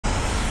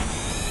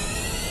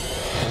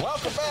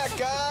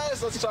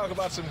guys, let's talk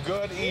about some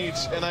good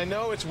eats. And I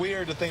know it's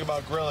weird to think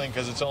about grilling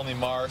because it's only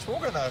March, but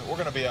we're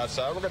gonna be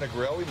outside. We're gonna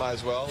grill. We might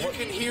as well. You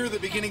can hear the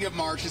beginning of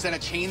March. Is that a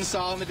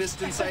chainsaw in the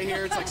distance? I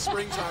hear it's like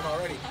springtime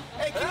already.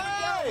 Hey,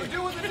 we're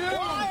doing the news.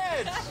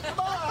 Quiet! Come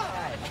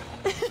on!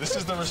 This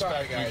is the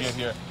respect you get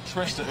here.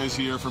 Trista is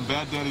here from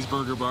Bad Daddy's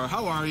Burger Bar.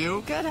 How are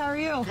you? Good, how are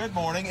you? Good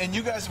morning. And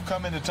you guys have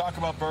come in to talk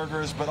about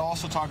burgers, but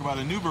also talk about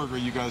a new burger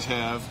you guys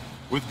have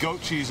with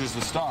goat cheese as the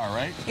star,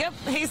 right? Yep,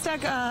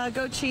 Haystack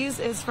goat cheese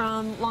is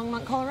from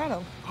Longmont,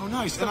 Colorado. Oh,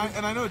 nice. And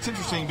I know it's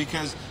interesting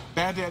because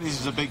Bad Daddy's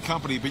is a big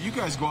company, but you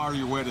guys go out of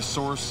your way to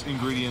source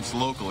ingredients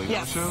locally,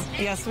 Yes. don't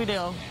you? Yes, we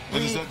do.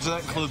 And does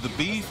that include the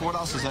beef? What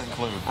else does that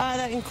include?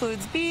 That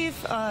includes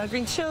beef,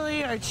 green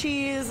chili, our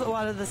cheese, a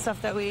lot of the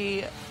stuff that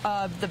we,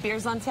 the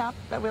beers on tap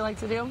that we like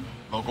to do.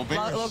 Local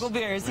beers. Local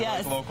beers, We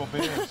yes. like local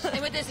beers.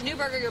 And with this new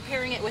burger, you're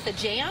pairing it with a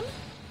jam?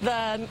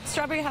 The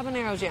strawberry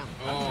habanero jam.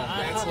 Oh,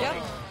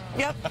 that's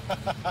Yep.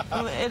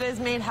 It is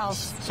made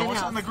house. So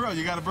what's on the grill?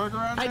 You got a burger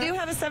on there? I do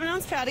have a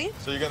 7-ounce patty.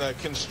 So you're going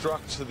to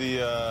construct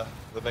the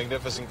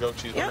magnificent goat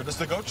cheese burger. Yep. Does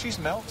the goat cheese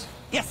melt?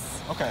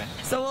 Yes. Okay.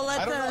 So we'll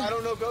let I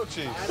don't know goat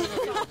cheese.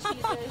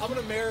 I'm an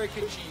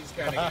American cheese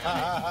kind of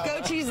guy.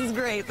 Goat cheese is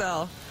great,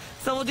 though.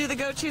 So we'll do the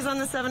goat cheese on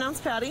the 7-ounce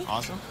patty.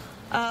 Awesome.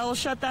 We'll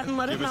shut that and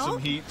let Give it it melt. some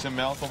heat to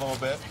melt a little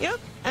bit. Yep.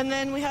 And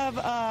then we have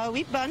a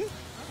wheat bun.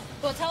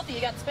 Well, it's healthy. You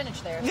got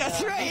spinach there. That's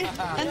so. right.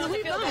 And the Don't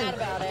wheat feel bad bun.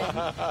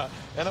 about it.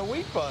 And a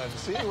wheat bun.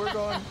 See, we're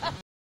going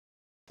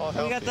all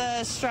healthy. We got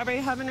the strawberry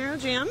habanero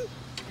jam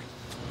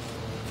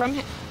from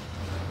him.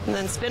 And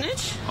then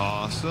spinach.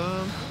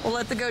 Awesome. We'll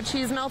let the goat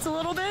cheese melt a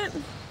little bit.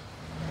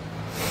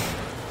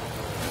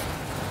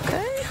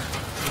 Okay.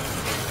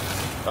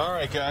 All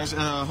right, guys.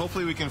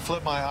 Hopefully we can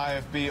flip my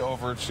IFB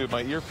over to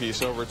my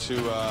earpiece over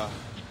to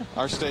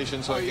our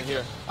station so I can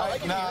hear.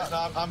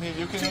 No, I'm here.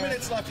 You can 2 hear.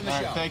 minutes left in the All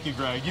show. right, thank you,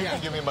 Greg. You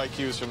can give me my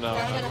cues from now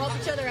We're on. going to help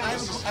each other I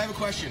out. have a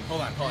question.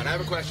 Hold on. I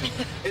have a question.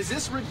 Is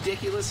this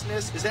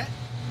ridiculousness? Is that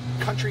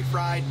country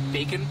fried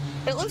bacon?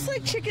 It looks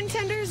like chicken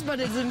tenders, but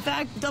it's in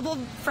fact double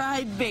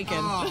fried bacon.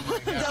 Oh,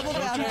 my God. Double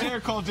Don't you batter. dare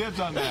call dibs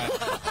on that.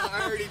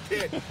 I already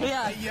did.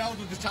 Yeah. I yelled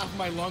at the top of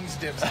my lungs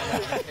dibs on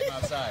that when I came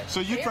outside. So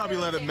you'd probably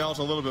let it melt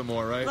a little bit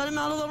more, right? Let it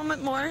melt a little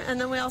bit more, and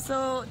then we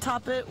also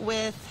top it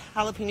with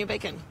jalapeno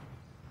bacon.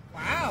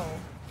 Wow.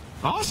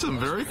 Awesome.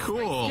 Very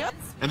cool. Yep.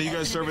 And are you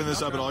guys serving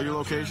this up at all your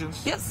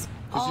locations? Yes,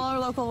 all our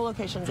local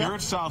locations. Here Yep.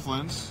 at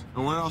Southlands.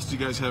 And where else do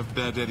you guys have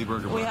Bad Daddy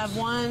Burger Bars? We have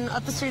one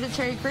up the street at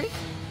Cherry Creek,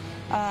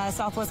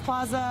 Southwest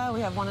Plaza.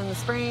 We have one in the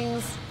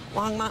Springs,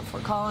 Longmont,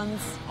 Fort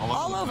Collins,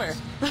 all over.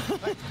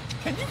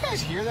 Can you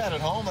guys hear that at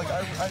home? Like,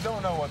 I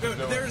don't know what they're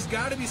doing. There's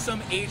got to be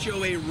some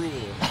HOA rule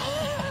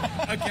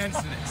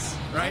against this,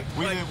 right?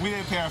 We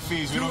didn't pay our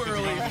fees. We Too don't get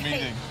to go early. to the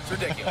meeting. It's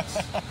ridiculous.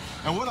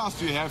 And what else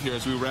do you have here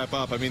as we wrap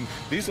up? I mean,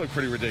 these look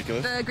pretty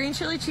ridiculous. The green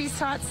chili cheese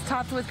tots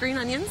topped with green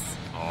onions.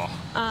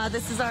 Oh,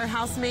 This is our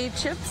house-made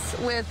chips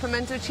with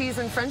pimento cheese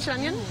and French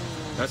onion.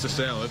 that's a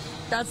salad.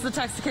 That's the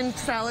Texican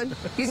salad.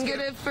 You can get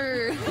it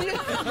for you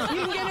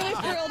can get it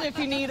with grilled if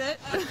you need it.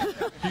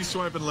 He's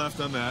swiping left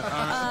on that. All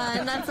right.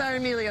 And that's our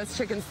Emilio's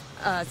chicken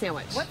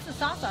sandwich. What's the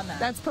sauce on that?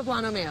 That's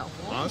poblano mayo.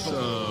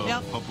 Awesome.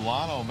 Yep.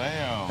 Poblano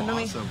mayo. And then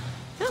we- Awesome.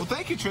 Well,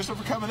 thank you, Trista,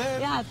 for coming in.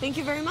 Yeah, thank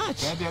you very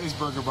much. Bad Daddy's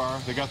Burger Bar.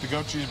 They got the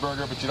goat cheese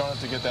burger, but you don't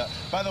have to get that.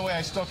 By the way,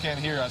 I still can't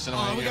hear us. And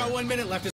I'm We got 1 minute left.